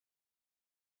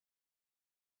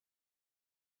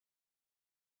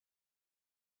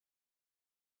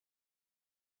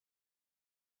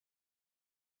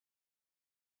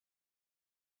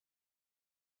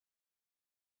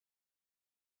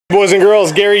Boys and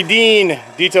girls, Garry Dean,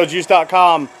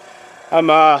 DetailJuice.com.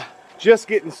 I'm just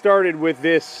getting started with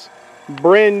this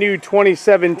brand new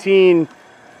 2017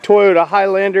 Toyota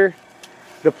Highlander.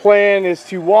 The plan is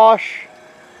to wash,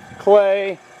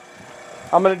 clay.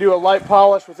 I'm going to do a light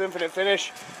polish with Infinite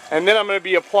Finish, and then I'm going to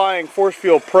be applying Force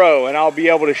Field Pro, and I'll be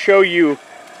able to show you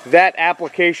that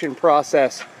application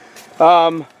process.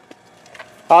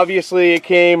 Obviously it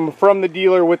came from the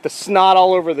dealer with the snot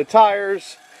all over the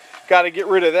tires. Got to get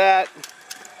rid of that.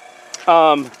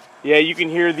 Yeah, you can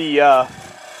hear the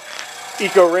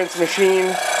Eco Rinse machine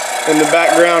in the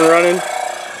background running.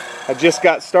 I just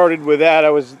got started with that. I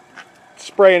was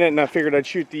spraying it and I figured I'd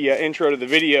shoot the intro to the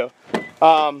video.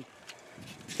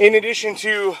 In addition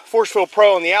to Force Field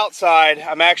Pro on the outside,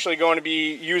 I'm actually going to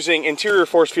be using interior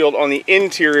force field on the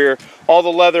interior, all the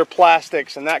leather,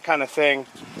 plastics, and that kind of thing.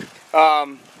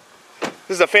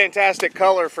 This is a fantastic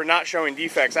color for not showing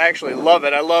defects. I actually love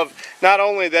it. I love not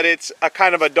only that it's a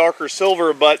kind of a darker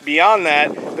silver, but beyond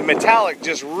that, the metallic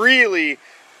just really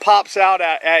pops out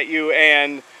at you.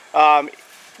 And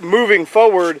moving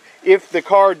forward, if the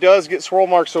car does get swirl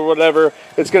marks or whatever,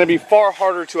 it's going to be far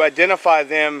harder to identify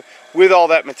them with all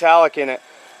that metallic in it.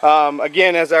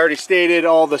 Again, as I already stated,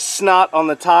 all the snot on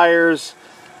the tires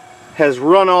has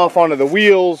run off onto the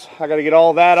wheels. I got to get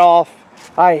all that off.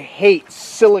 I hate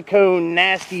silicone,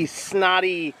 nasty,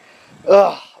 snotty,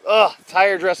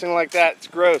 tire dressing like that. It's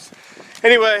gross.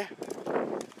 Anyway,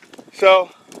 so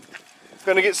I'm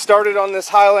gonna get started on this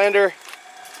Highlander,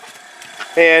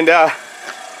 and I'm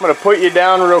gonna put you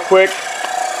down real quick.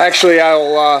 Actually,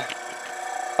 I'll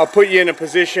put you in a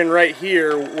position right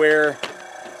here where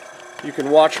you can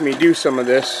watch me do some of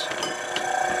this.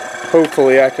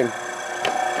 Hopefully, I can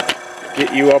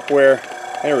get you up where.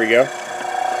 There we go.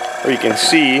 Where you can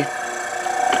see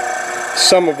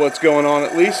some of what's going on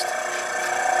at least.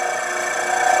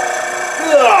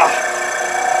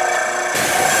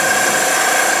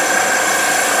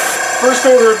 First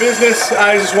order of business,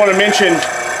 I just want to mention,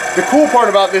 the cool part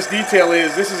about this detail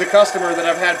is this is a customer that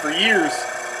I've had for years.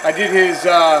 I did his,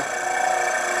 I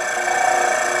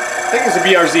think it's a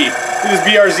BRZ. Did his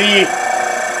BRZ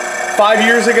 5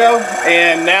 years ago,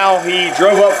 and now he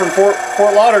drove up from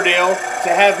Fort Lauderdale to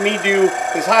have me do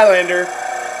his Highlander,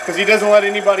 because he doesn't let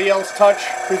anybody else touch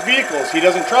his vehicles. He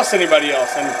doesn't trust anybody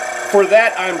else, and for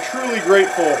that I'm truly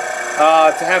grateful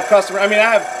to have customers. I mean,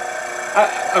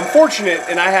 I'm fortunate,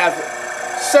 and I have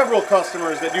several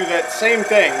customers that do that same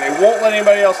thing. They won't let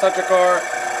anybody else touch a car,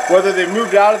 whether they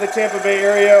moved out of the Tampa Bay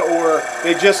area or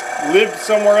they just lived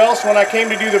somewhere else. When I came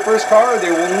to do the first car,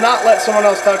 they will not let someone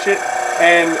else touch it,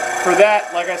 and for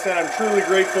that, like I said, I'm truly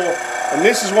grateful. And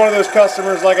this is one of those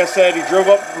customers, like I said, he drove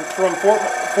up from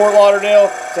Fort Lauderdale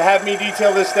to have me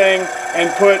detail this thing and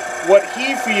put what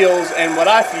he feels and what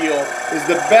I feel is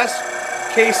the best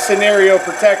case scenario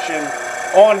protection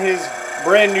on his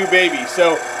brand new baby.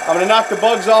 So I'm going to knock the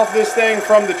bugs off this thing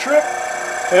from the trip,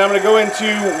 and I'm going to go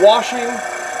into washing,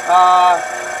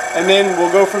 and then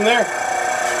we'll go from there.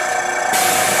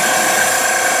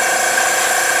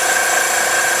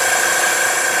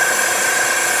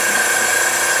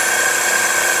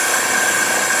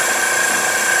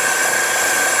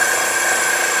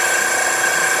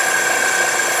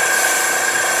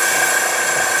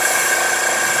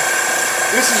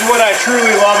 This is what I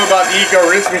truly love about the Eco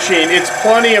Rinse machine. It's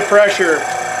plenty of pressure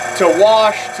to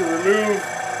wash, to remove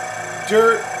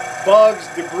dirt, bugs,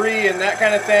 debris, and that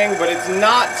kind of thing, but it's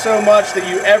not so much that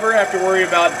you ever have to worry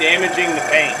about damaging the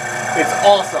paint. It's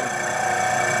awesome.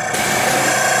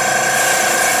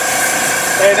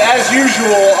 And as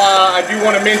usual, I do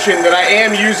want to mention that I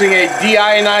am using a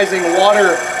deionizing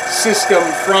water system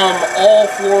from All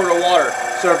Florida Water.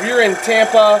 So if you're in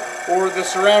Tampa or the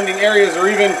surrounding areas, or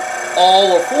even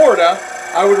all of Florida,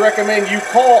 I would recommend you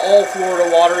call All Florida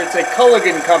Water. It's a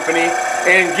Culligan company,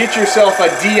 and get yourself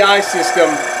a DI system,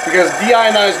 because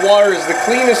deionized water is the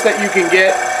cleanest that you can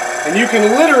get, and you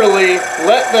can literally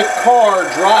let the car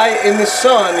dry in the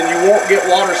sun and you won't get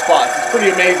water spots. It's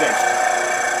pretty amazing.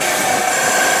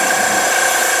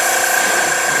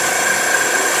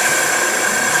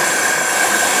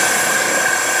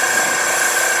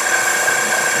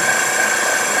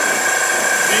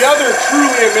 The other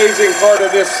truly amazing part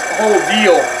of this whole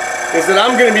deal is that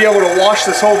I'm going to be able to wash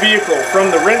this whole vehicle, from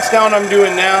the rinse down I'm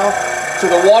doing now, to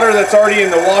the water that's already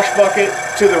in the wash bucket,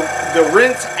 to the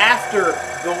rinse after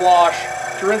the wash,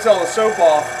 to rinse all the soap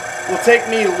off, will take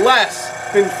me less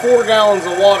than 4 gallons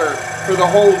of water for the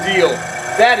whole deal.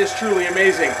 That is truly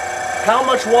amazing. How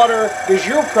much water does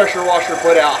your pressure washer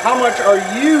put out? How much are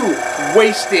you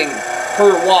wasting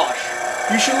per wash?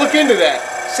 You should look into that.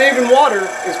 Saving water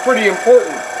is pretty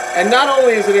important. And not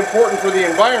only is it important for the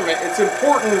environment, it's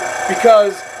important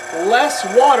because less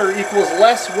water equals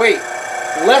less weight.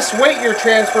 Less weight you're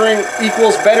transferring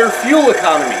equals better fuel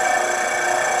economy.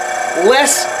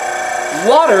 Less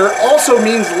water also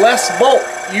means less bulk.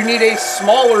 You need a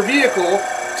smaller vehicle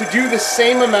to do the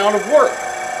same amount of work.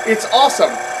 It's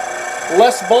awesome.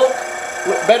 Less bulk,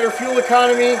 better fuel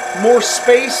economy, more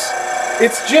space.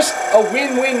 It's just a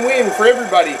win-win-win for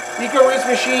everybody. Eco-Rinse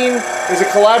Machine is a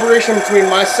collaboration between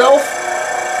myself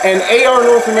and AR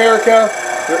North America.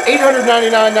 They're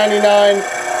 $899.99,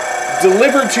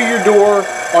 delivered to your door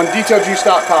on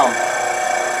detailjuice.com.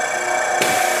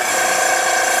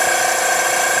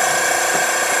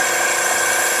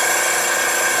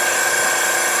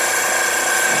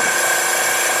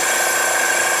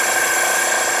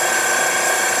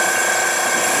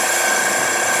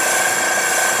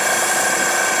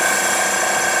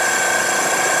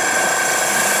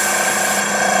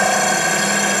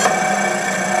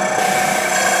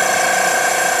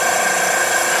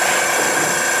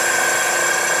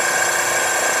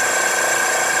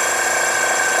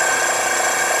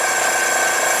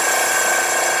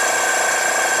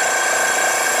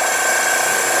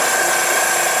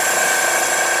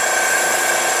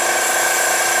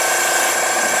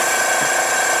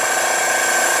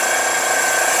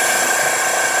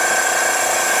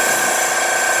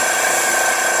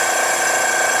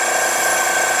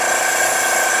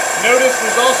 Notice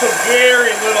there's also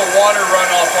very little water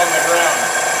runoff on the ground.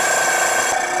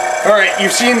 Alright,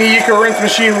 you've seen the Eco-Rinse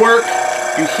machine work.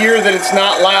 You hear that it's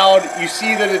not loud. You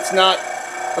see that it's not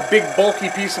a big bulky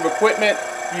piece of equipment.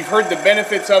 You've heard the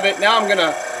benefits of it. Now I'm going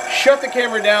to shut the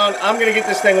camera down. I'm going to get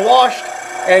this thing washed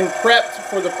and prepped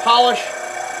for the polish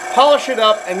it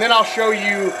up, and then I'll show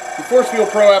you the Force Field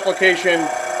Pro application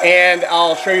and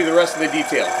I'll show you the rest of the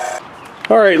detail.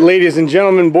 Alright, ladies and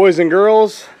gentlemen, boys and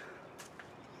girls,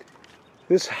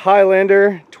 this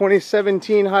Highlander,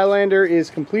 2017 Highlander is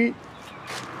complete.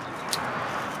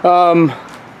 I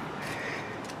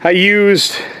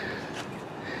used,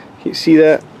 can you see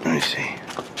that? Let me see.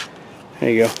 There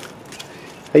you go.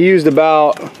 I used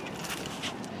about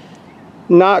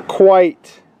not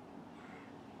quite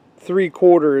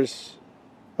 3/4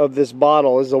 of this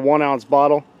bottle. This is a 1 ounce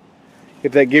bottle.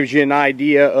 If that gives you an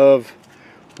idea of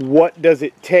what does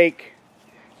it take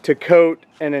to coat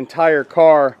an entire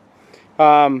car.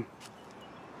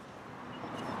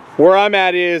 Where I'm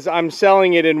at is I'm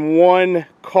selling it in 1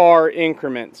 car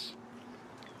increments.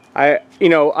 I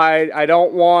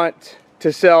don't want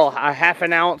to sell a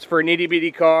 1/2 ounce for an itty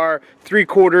bitty car,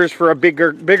 3/4 for a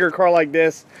bigger car like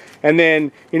this, and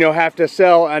then have to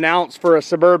sell 1 ounce for a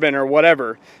Suburban or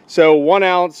whatever. So 1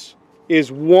 ounce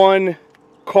is 1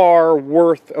 car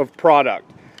worth of product.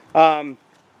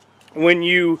 When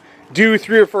you do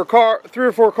 3 or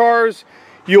 4 cars,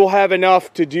 you'll have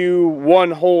enough to do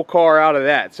 1 whole car out of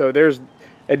that. So there's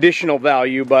additional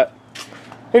value. But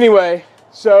anyway,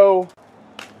 so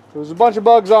there was a bunch of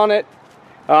bugs on it.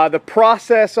 The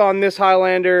process on this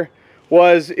Highlander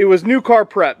was, it was new car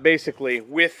prep basically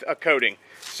with a coating.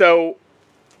 So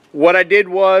what I did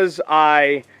was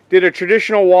I did a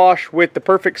traditional wash with the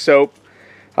Perfect soap.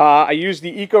 I used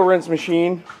the Eco-Rinse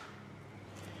machine.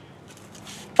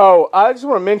 Oh, I just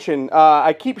want to mention,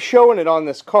 I keep showing it on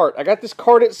this cart. I got this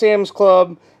cart at Sam's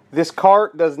Club. This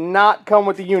cart does not come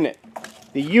with the unit.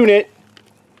 The unit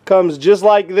comes just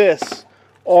like this,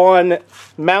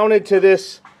 mounted to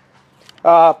this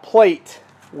plate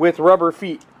with rubber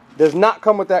feet. Does not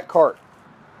come with that cart.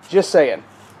 Just saying.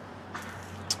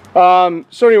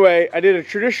 So anyway, I did a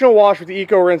traditional wash with the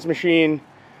Eco-Rinse machine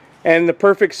and the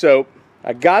Perfect soap.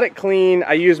 I got it clean.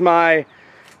 I used my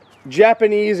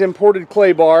Japanese imported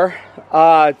clay bar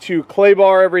to clay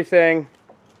bar everything.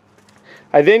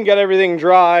 I then got everything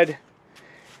dried,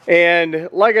 and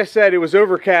like I said, it was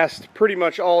overcast pretty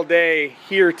much all day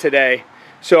here today,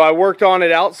 so I worked on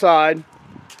it outside.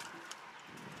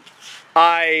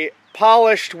 I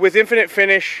polished with Infinite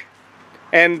Finish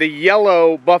and the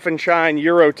yellow Buff and Shine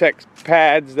Eurotech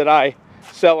pads that I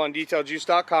sell on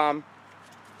detailjuice.com.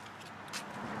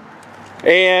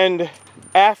 And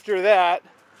after that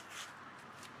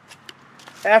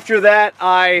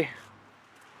I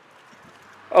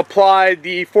applied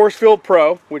the Force Field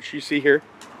Pro, which you see here.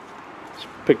 Just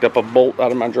picked up a bolt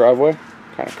out of my driveway.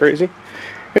 Kind of crazy.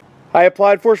 I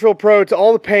applied Force Field Pro to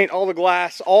all the paint, all the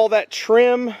glass, all that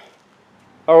trim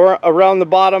around the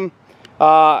bottom,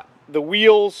 the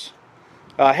wheels,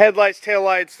 headlights,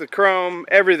 taillights, the chrome,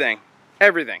 everything.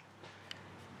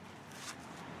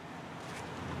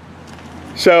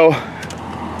 So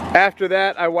after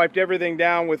that, I wiped everything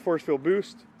down with Force Field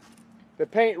Boost. The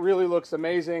paint really looks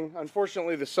amazing.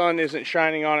 Unfortunately, the sun isn't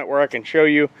shining on it where I can show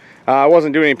you. I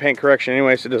wasn't doing any paint correction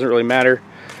anyway, so it doesn't really matter.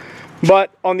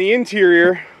 But on the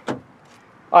interior,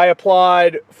 I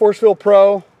applied Force Field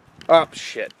Pro. Oh,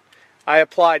 shit. I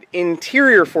applied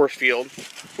interior force field,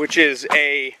 which is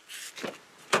a...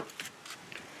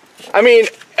 I mean,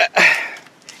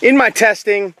 in my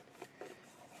testing,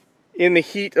 in the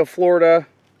heat of Florida,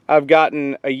 I've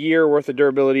gotten a year worth of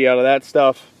durability out of that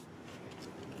stuff.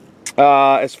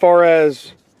 As far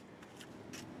as,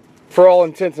 for all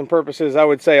intents and purposes, I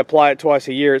would say apply it twice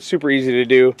a year. It's super easy to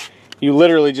do. You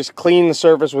literally just clean the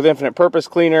surface with infinite purpose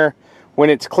cleaner.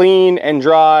 When it's clean and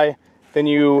dry, then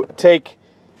you take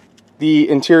the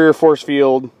interior force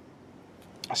field,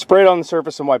 spray it on the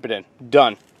surface and wipe it in.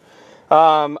 Done.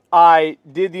 I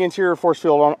did the interior force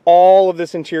field on all of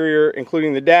this interior,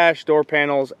 including the dash, door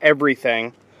panels,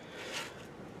 everything.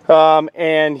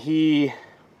 And he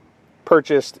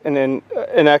purchased an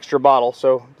extra bottle,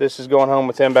 so this is going home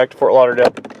with him back to Fort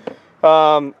Lauderdale.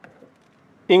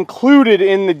 Included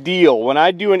in the deal, when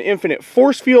I do an infinite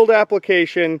force field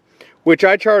application, which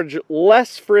I charge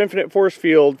less for infinite force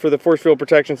field for the force field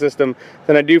protection system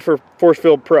than I do for Force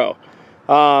Field Pro,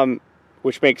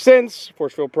 which makes sense.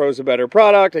 Force Field Pro is a better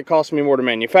product. It costs me more to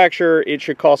manufacture. It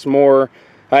should cost more.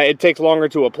 It takes longer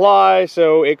to apply,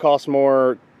 so it costs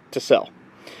more to sell.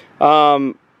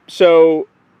 So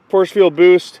Force Field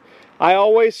Boost, I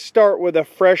always start with a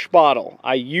fresh bottle.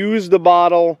 I use the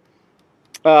bottle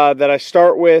that I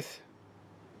start with,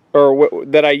 or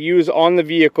that I use on the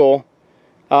vehicle.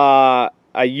 I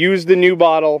use the new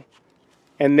bottle,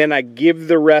 and then I give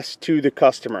the rest to the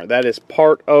customer. That is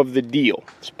part of the deal.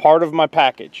 It's part of my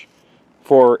package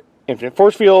for Infinite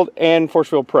Force Field and Force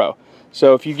Field Pro.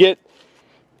 So if you get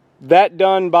that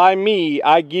done by me,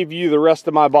 I give you the rest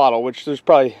of my bottle, which there's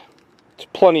probably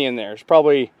plenty in there. There's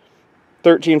probably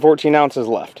 13, 14 ounces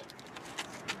left.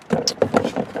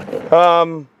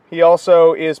 He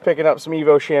also is picking up some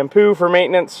Evo shampoo for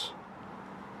maintenance.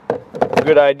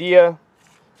 Good idea.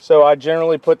 So I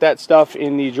generally put that stuff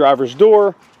in the driver's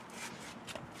door.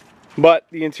 But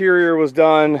the interior was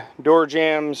done. Door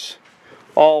jambs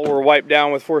all were wiped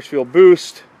down with Force Field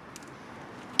Boost.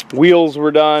 Wheels were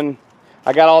done.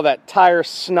 I got all that tire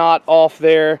snot off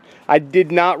there. I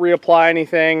did not reapply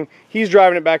anything. He's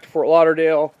driving it back to Fort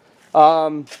Lauderdale.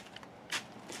 I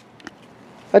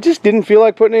just didn't feel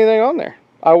like putting anything on there.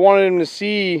 I wanted him to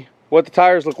see what the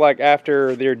tires look like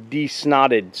after they're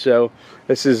de-snotted. So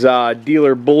this is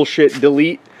dealer bullshit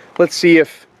delete. Let's see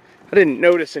if, I didn't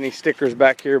notice any stickers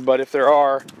back here, but if there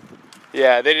are,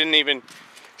 yeah, they didn't even.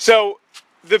 So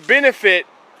the benefit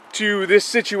to this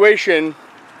situation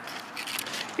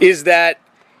is that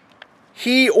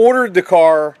he ordered the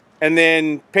car and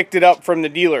then picked it up from the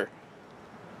dealer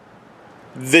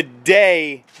the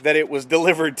day that it was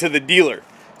delivered to the dealer.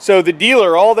 So the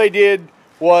dealer, all they did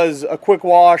was a quick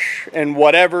wash and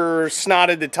whatever,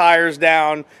 snotted the tires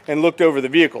down and looked over the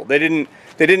vehicle. They didn't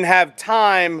have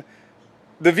time.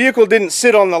 The vehicle didn't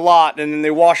sit on the lot and then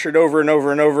they wash it over and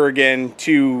over and over again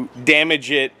to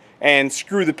damage it and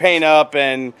screw the paint up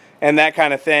and that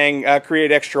kind of thing,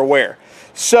 create extra wear.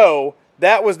 So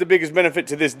that was the biggest benefit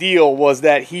to this deal, was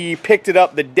that he picked it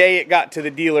up the day it got to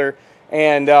the dealer,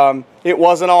 and it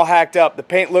wasn't all hacked up. The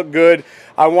paint looked good.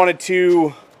 I wanted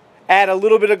to add a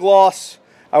little bit of gloss.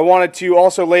 I wanted to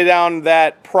also lay down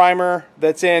that primer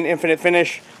that's in Infinite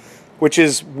Finish, which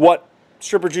is what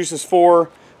Stripper Juice is for,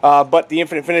 but the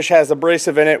Infinite Finish has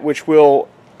abrasive in it, which will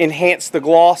enhance the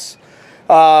gloss,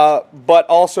 but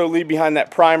also leave behind that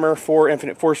primer for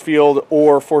Infinite Force Field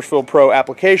or Force Field Pro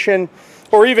application,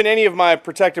 or even any of my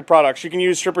protective products. You can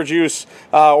use Stripper Juice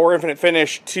or Infinite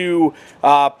Finish to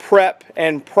prep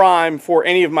and prime for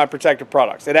any of my protective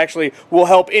products. It actually will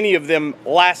help any of them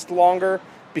last longer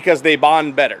because they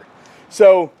bond better.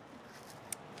 So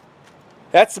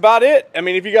that's about it. I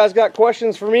mean, if you guys got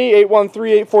questions for me,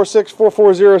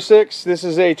 813-846-4406. This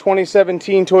is a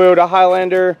 2017 Toyota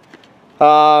Highlander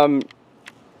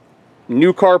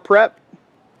new car prep.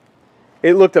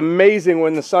 It looked amazing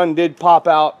when the sun did pop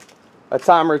out a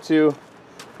time or two.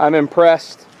 I'm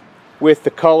impressed with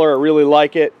the color. I really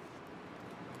like it.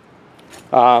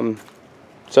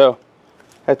 So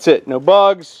that's it. No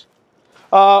bugs.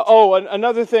 Oh,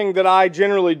 another thing that I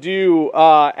generally do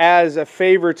as a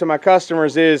favor to my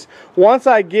customers is, once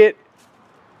I get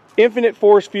Infinite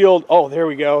Force Field, oh, there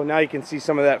we go. Now you can see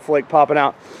some of that flake popping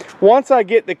out. Once I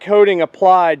get the coating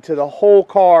applied to the whole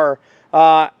car,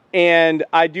 and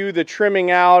I do the trimming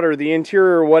out or the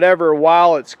interior or whatever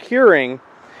while it's curing,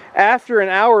 after an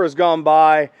hour has gone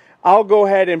by, I'll go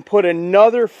ahead and put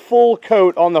another full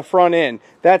coat on the front end.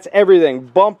 That's everything.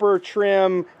 Bumper,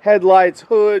 trim, headlights,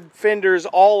 hood, fenders,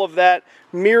 all of that.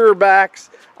 Mirror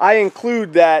backs. I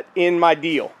include that in my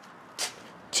deal.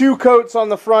 2 coats on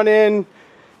the front end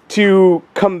to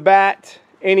combat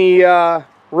any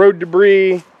road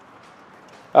debris,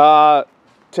 to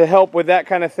help with that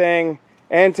kind of thing,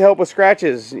 and to help with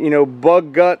scratches. You know,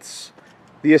 bug guts,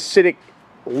 the acidic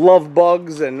love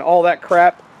bugs and all that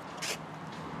crap.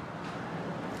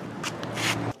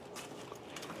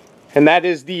 And that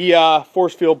is the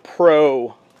Force Field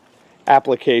Pro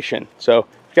application. So if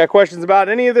you got questions about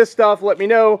any of this stuff, let me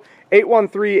know.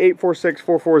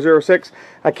 813-846-4406.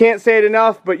 I can't say it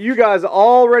enough, but you guys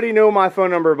already know my phone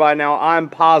number by now, I'm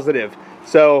positive.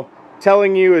 So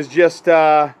telling you is just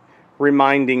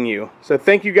reminding you. So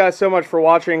thank you guys so much for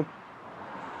watching.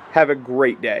 Have a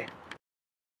great day.